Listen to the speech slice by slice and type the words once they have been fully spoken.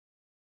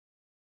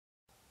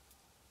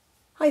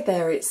Hi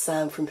there, it's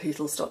Sam from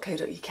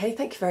Pootles.co.uk.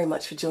 Thank you very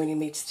much for joining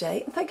me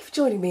today, and thank you for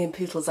joining me in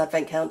Pootles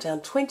Advent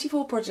Countdown.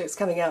 24 projects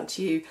coming out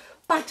to you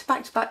back to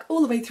back to back,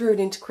 all the way through and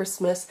into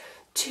Christmas.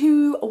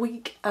 2 a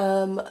week.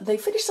 They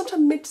finished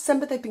sometime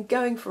mid-December. They've been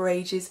going for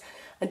ages,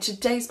 and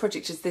today's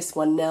project is this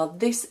one. Now,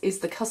 this is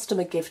the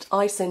customer gift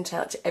I sent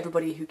out to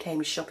everybody who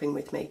came shopping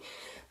with me.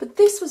 But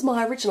this was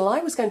my original. I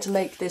was going to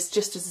make this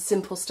just as a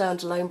simple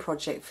standalone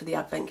project for the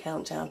Advent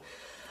Countdown.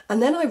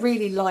 And then I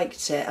really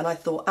liked it, and I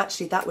thought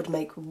actually that would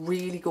make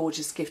really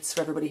gorgeous gifts for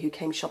everybody who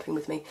came shopping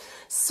with me.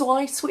 So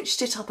I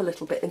switched it up a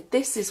little bit, and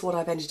this is what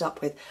I've ended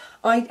up with.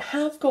 I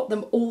have got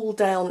them all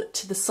down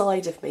to the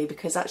side of me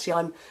because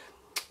actually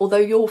although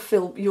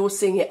you're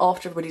seeing it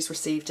after everybody's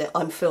received it,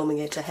 I'm filming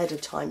it ahead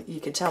of time. You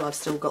can tell I've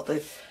still got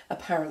the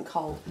apparent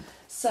cold.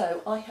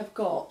 So I have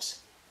got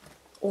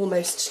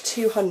almost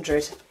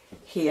 200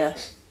 here.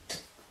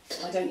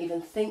 I don't even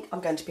think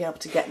I'm going to be able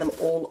to get them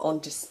all on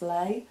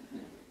display.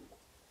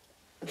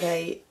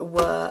 They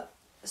were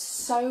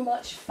so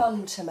much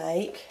fun to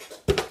make.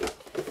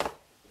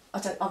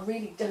 I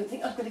really don't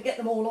think I'm going to get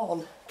them all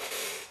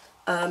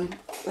on.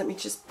 Let me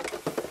just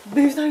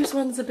move those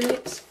ones a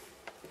bit.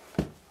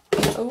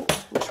 Oh,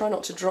 and try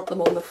not to drop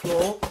them on the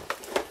floor.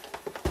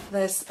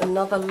 There's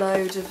another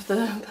load of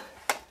them.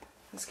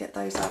 Let's get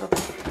those out of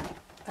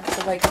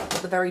the way.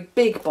 The very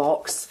big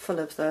box full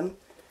of them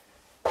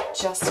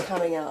just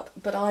coming up.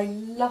 But I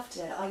loved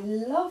it. I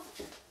love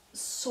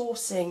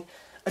sourcing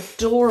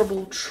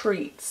adorable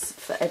treats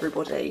for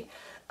everybody.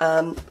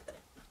 I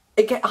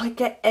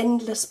get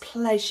endless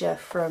pleasure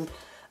from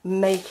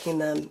making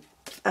them,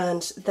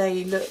 and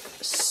they look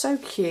so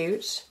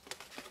cute,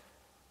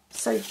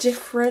 so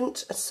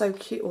different, so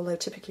cute, although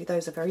typically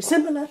those are very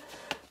similar,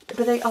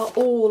 but they are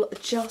all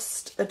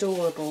just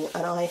adorable,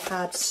 and I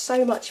had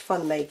so much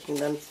fun making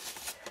them,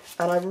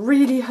 and I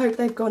really hope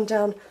they've gone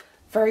down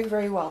very,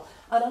 very well.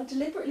 And I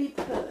deliberately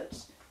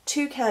put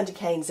 2 candy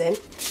canes in,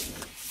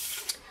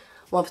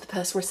 one for the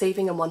person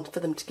receiving and one for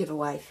them to give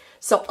away.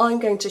 So I'm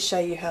going to show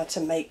you how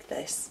to make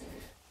this.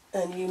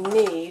 And you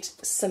need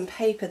some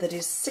paper that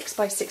is 6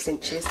 by 6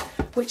 inches,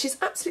 which is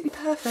absolutely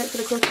perfect for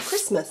the quilt of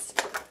Christmas,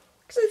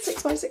 because it's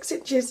 6 by 6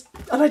 inches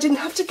and I didn't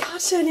have to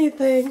cut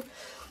anything.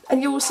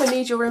 And you also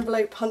need your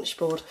envelope punch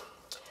board.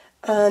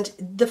 And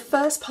the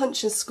first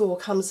punch and score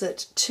comes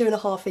at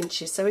 2.5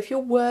 inches. So if you're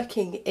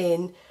working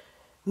in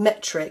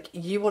metric,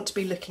 you want to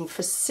be looking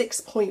for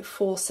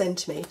 6.4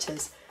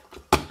 centimetres.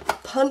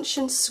 Punch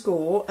and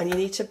score, and you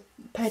need to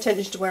pay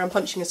attention to where I'm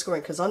punching and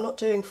scoring because I'm not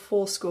doing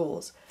 4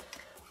 scores.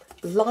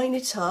 Line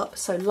it up,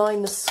 so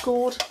line the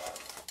scored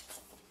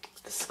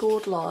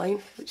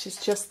line, which is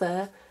just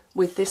there,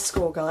 with this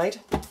score guide.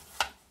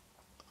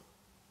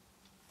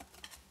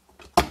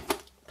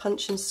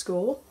 Punch and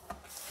score.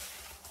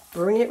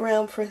 Bring it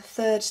round for a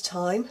 3rd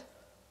time.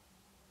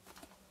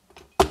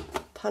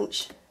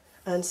 Punch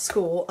and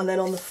score, and then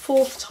on the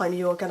 4th time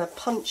you are going to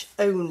punch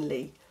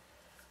only,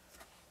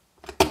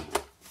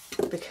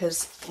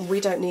 because we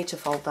don't need to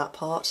fold that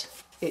part,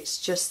 it's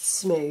just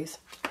smooth.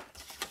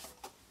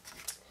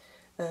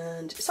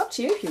 And it's up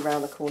to you if you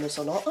round the corners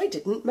or not. I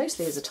didn't,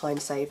 mostly as a time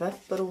saver,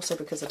 but also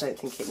because I don't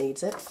think it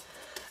needs it.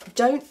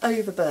 Don't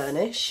over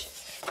burnish,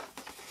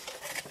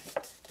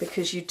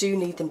 because you do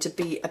need them to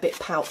be a bit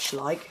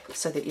pouch-like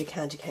so that your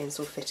candy canes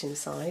will fit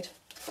inside.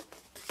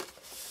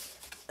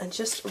 And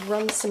just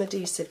run some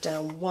adhesive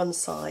down one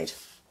side.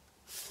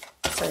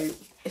 So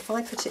if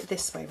I put it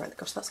this way, right,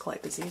 gosh, that's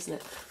quite busy, isn't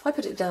it? If I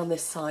put it down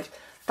this side,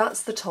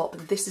 that's the top,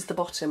 this is the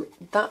bottom.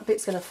 That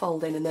bit's going to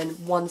fold in, and then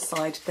one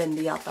side, then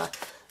the other,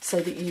 so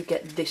that you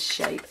get this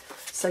shape.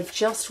 So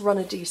just run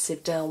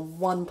adhesive down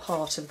one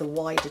part of the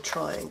wider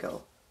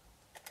triangle.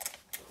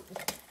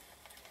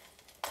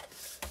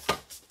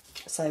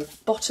 So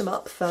bottom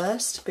up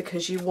first,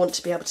 because you want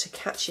to be able to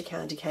catch your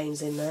candy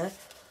canes in there.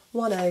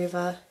 One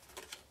over,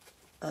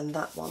 and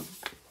that one.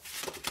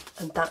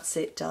 And that's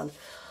it done.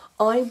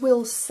 I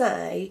will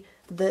say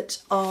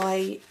that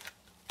I'm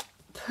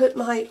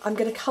going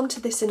to come to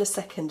this in a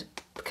second,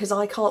 because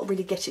I can't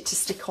really get it to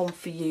stick on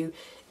for you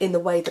in the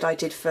way that I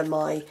did for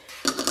my,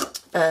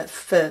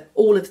 for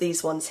all of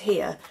these ones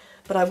here,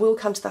 but I will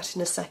come to that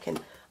in a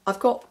second. I've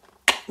got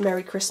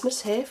Merry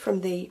Christmas here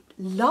from the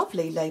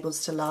lovely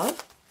Labels to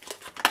Love,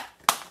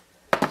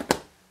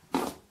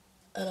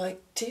 and I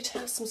did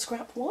have some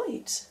scrap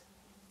white,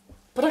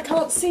 but I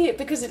can't see it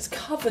because it's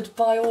covered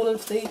by all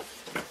of the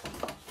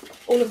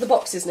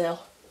boxes now.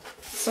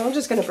 So I'm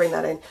just going to bring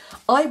that in.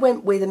 I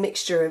went with a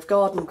mixture of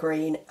garden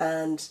green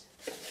and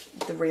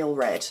the real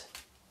red,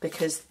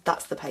 because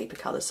that's the paper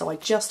colour. So I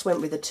just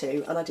went with the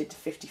 2, and I did the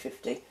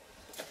 50-50.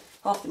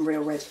 Half of them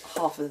real red,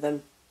 half of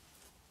them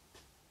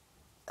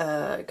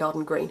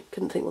garden green.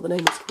 Couldn't think what the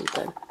name is called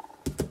then.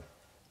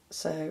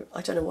 So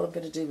I don't know what I'm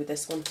going to do with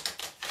this one.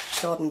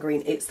 Garden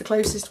green, it's the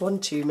closest one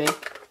to me.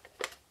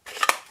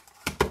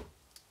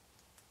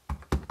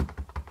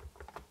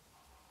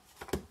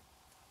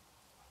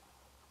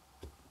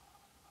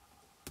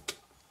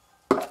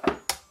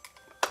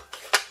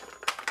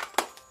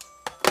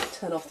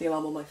 Turn off the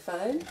alarm on my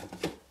phone.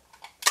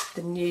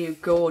 the new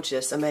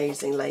gorgeous,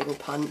 amazing label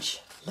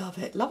punch. Love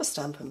it. Love a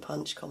stamp and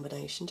punch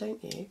combination,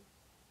 don't you?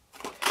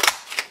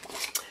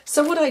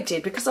 So what I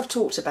did, because I've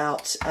talked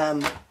about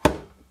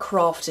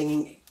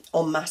crafting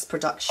on mass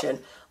production,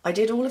 I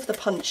did all of the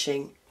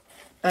punching,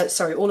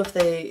 all of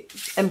the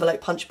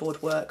envelope punch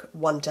board work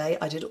one day.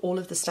 I did all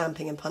of the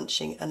stamping and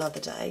punching another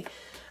day.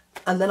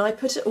 And then I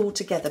put it all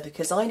together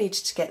because I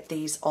needed to get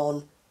these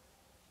on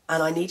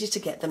and I needed to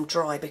get them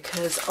dry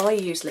because I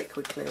use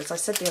liquid glue. As I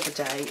said the other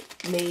day,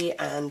 me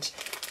and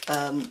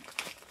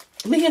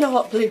a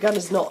hot glue gun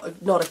is not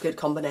a good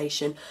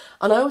combination.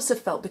 And I also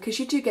felt, because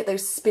you do get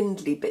those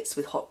spindly bits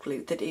with hot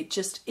glue, that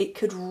it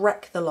could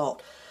wreck the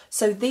lot.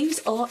 So these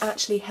are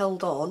actually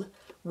held on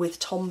with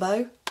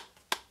Tombow,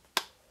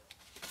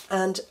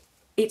 and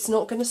it's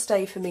not going to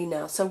stay for me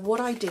now. So what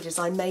I did is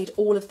I made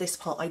all of this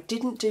part. I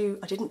didn't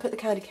put the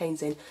candy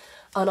canes in,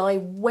 and I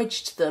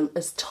wedged them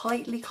as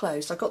tightly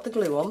closed. I got the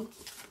glue on.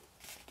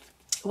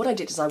 What I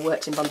did is I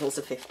worked in bundles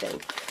of 15,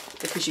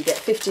 because you get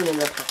 15 in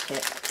a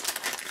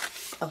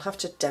packet. I'll have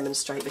to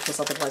demonstrate because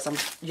otherwise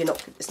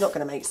it's not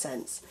going to make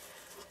sense.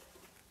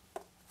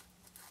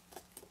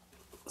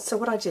 So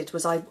what I did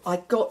was I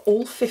got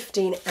all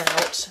 15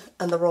 out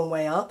and the wrong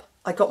way up.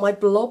 I got my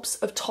blobs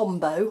of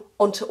Tombow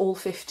onto all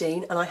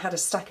 15, and I had a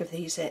stack of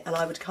these here, and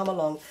I would come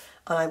along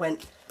and I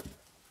went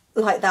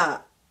like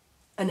that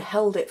and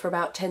held it for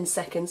about 10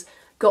 seconds.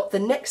 Got the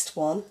next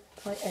one,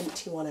 if I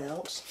empty one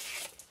out,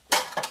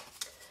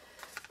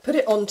 put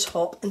it on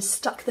top and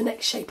stuck the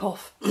next shape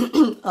off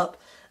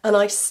up. And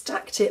I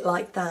stacked it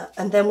like that.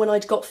 And then when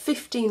I'd got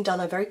 15 done,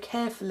 I very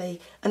carefully,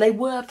 and they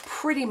were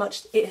pretty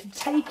much, it had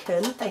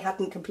taken, they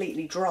hadn't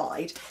completely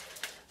dried,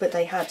 but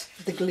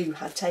the glue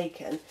had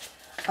taken.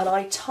 And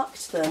I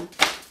tucked them,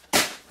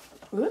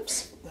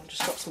 whoops, I've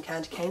just dropped some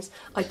candy canes.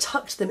 I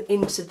tucked them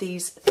into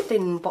these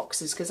thin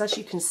boxes because, as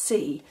you can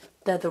see,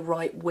 they're the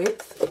right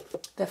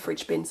width. They're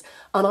fridge bins.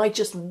 And I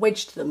just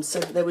wedged them so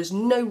that there was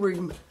no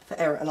room for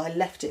error, and I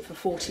left it for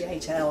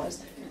 48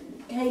 hours.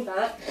 Came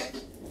back,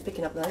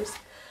 picking up those,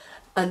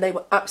 and they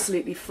were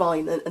absolutely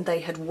fine, and they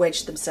had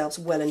wedged themselves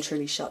well and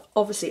truly shut.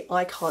 Obviously,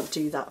 I can't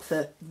do that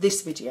for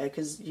this video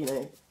because, you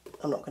know,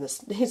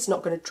 it's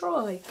not going to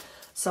dry.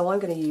 So I'm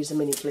going to use a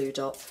mini glue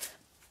dot.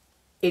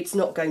 It's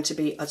not going to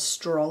be a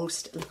strong,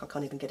 look, I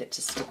can't even get it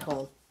to stick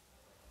on.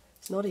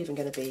 It's not even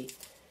going to be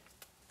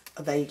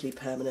a vaguely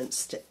permanent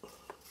stick.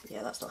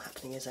 Yeah, that's not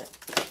happening, is it?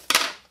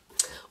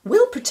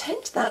 We'll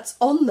pretend that's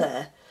on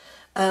there.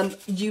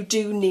 You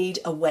do need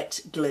a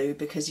wet glue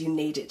because you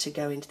need it to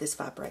go into this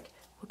fabric.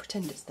 We'll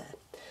pretend it's there.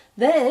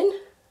 Then,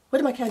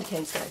 where did my candy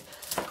canes go?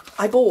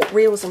 I bought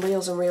reels and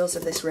reels and reels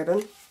of this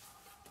ribbon,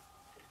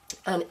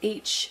 and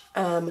each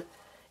of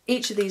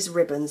these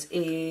ribbons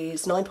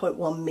is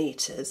 9.1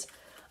 metres.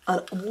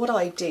 And what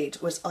I did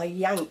was I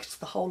yanked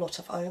the whole lot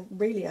of, I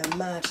really am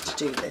mad to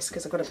do this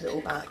because I've got to put it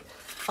all back.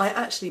 I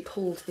actually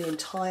pulled the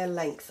entire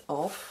length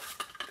off,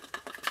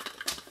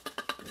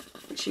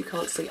 which you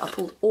can't see. I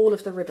pulled all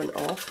of the ribbon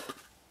off.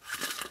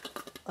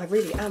 I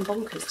really am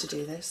bonkers to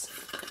do this.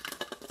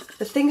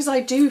 The things I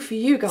do for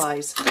you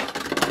guys.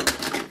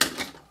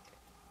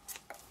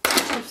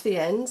 Off the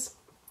ends,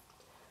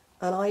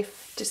 and I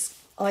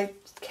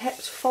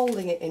kept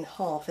folding it in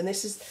half, and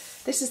this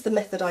is the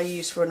method I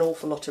use for an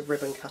awful lot of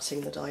ribbon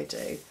cutting that I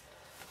do.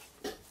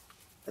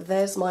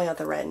 There's my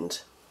other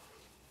end,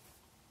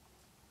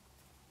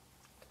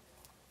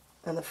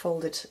 and I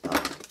fold it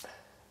up.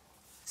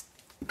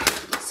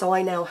 So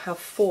I now have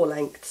 4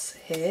 lengths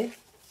here.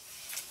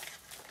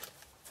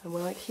 And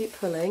when I keep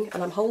pulling,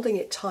 and I'm holding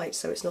it tight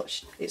so it's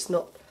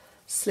not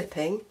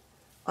slipping,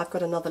 I've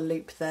got another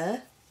loop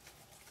there.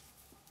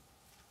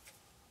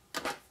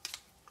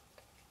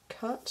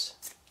 Cut.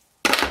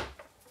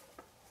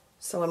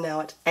 So I'm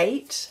now at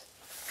 8.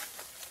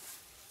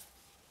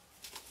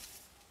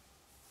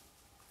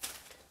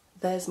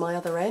 There's my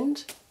other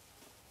end.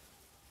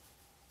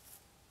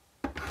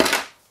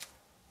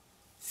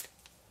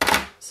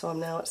 So I'm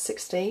now at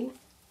 16.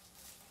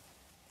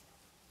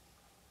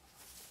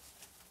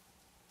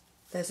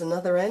 There's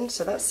another end,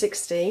 so that's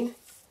 16.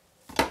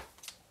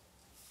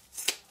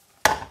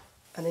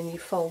 And then you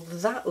fold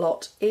that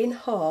lot in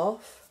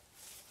half,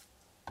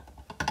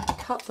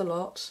 cut the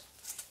lot.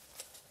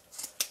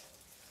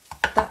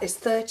 That is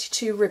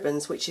 32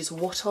 ribbons, which is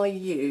what I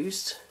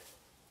used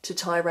to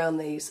tie around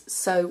these.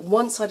 So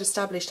once I'd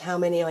established how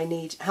many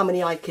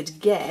I could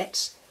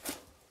get,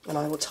 and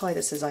I will tie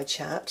this as I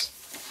chat,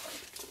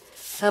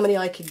 how many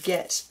I could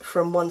get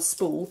from one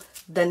spool,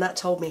 then that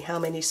told me how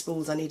many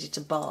spools I needed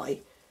to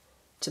buy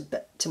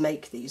to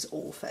make these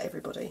all for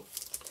everybody.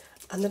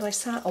 And then I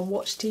sat and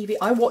watched TV.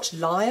 I watched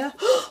Liar.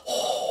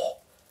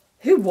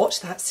 Who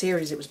watched that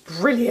series? It was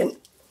brilliant.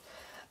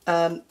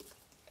 And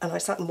I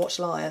sat and watched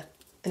Liar,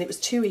 and it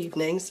was 2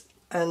 evenings,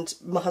 and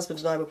my husband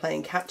and I were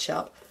playing catch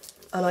up,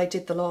 and I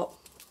did the lot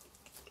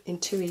in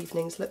 2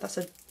 evenings. Look, that's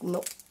a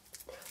not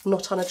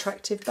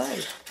unattractive bow.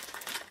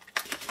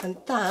 And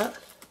that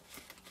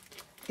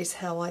is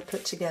how I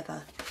put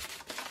together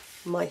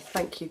my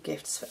thank you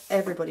gifts for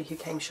everybody who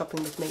came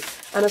shopping with me.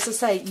 And as I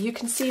say, you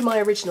can see my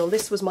original,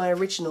 this was my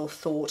original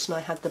thought, and I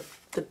had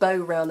the bow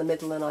round the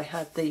middle and I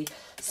had the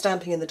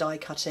stamping and the die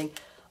cutting.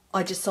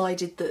 I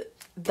decided that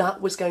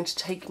that was going to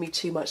take me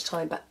too much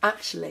time, but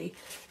actually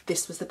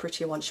this was the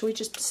prettier one. Shall we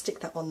just stick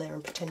that on there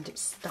and pretend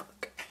it's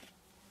stuck?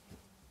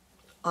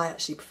 I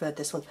actually preferred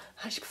this one.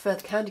 I actually prefer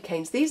the candy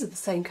canes. These are the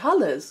same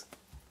colours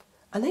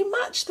and they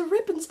match the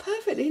ribbons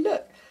perfectly.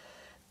 Look,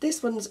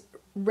 this one's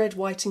red,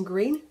 white and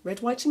green.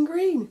 Red, white and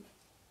green.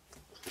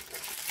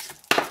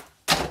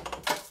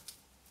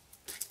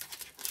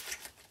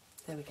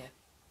 There we go.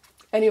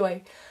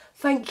 Anyway,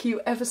 thank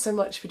you ever so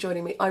much for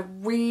joining me. I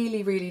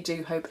really, really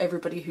do hope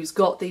everybody who's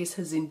got these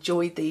has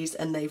enjoyed these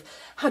and they've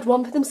had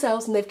one for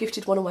themselves and they've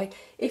gifted one away.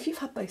 If you've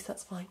had both,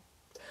 that's fine.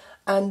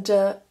 And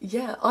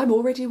yeah, I'm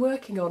already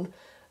working on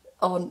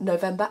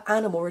November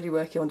and I'm already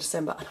working on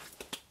December. And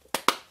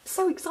I'm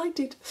so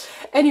excited.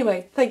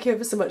 Anyway, thank you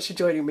ever so much for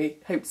joining me.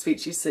 Hope to speak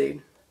to you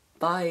soon.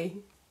 Bye.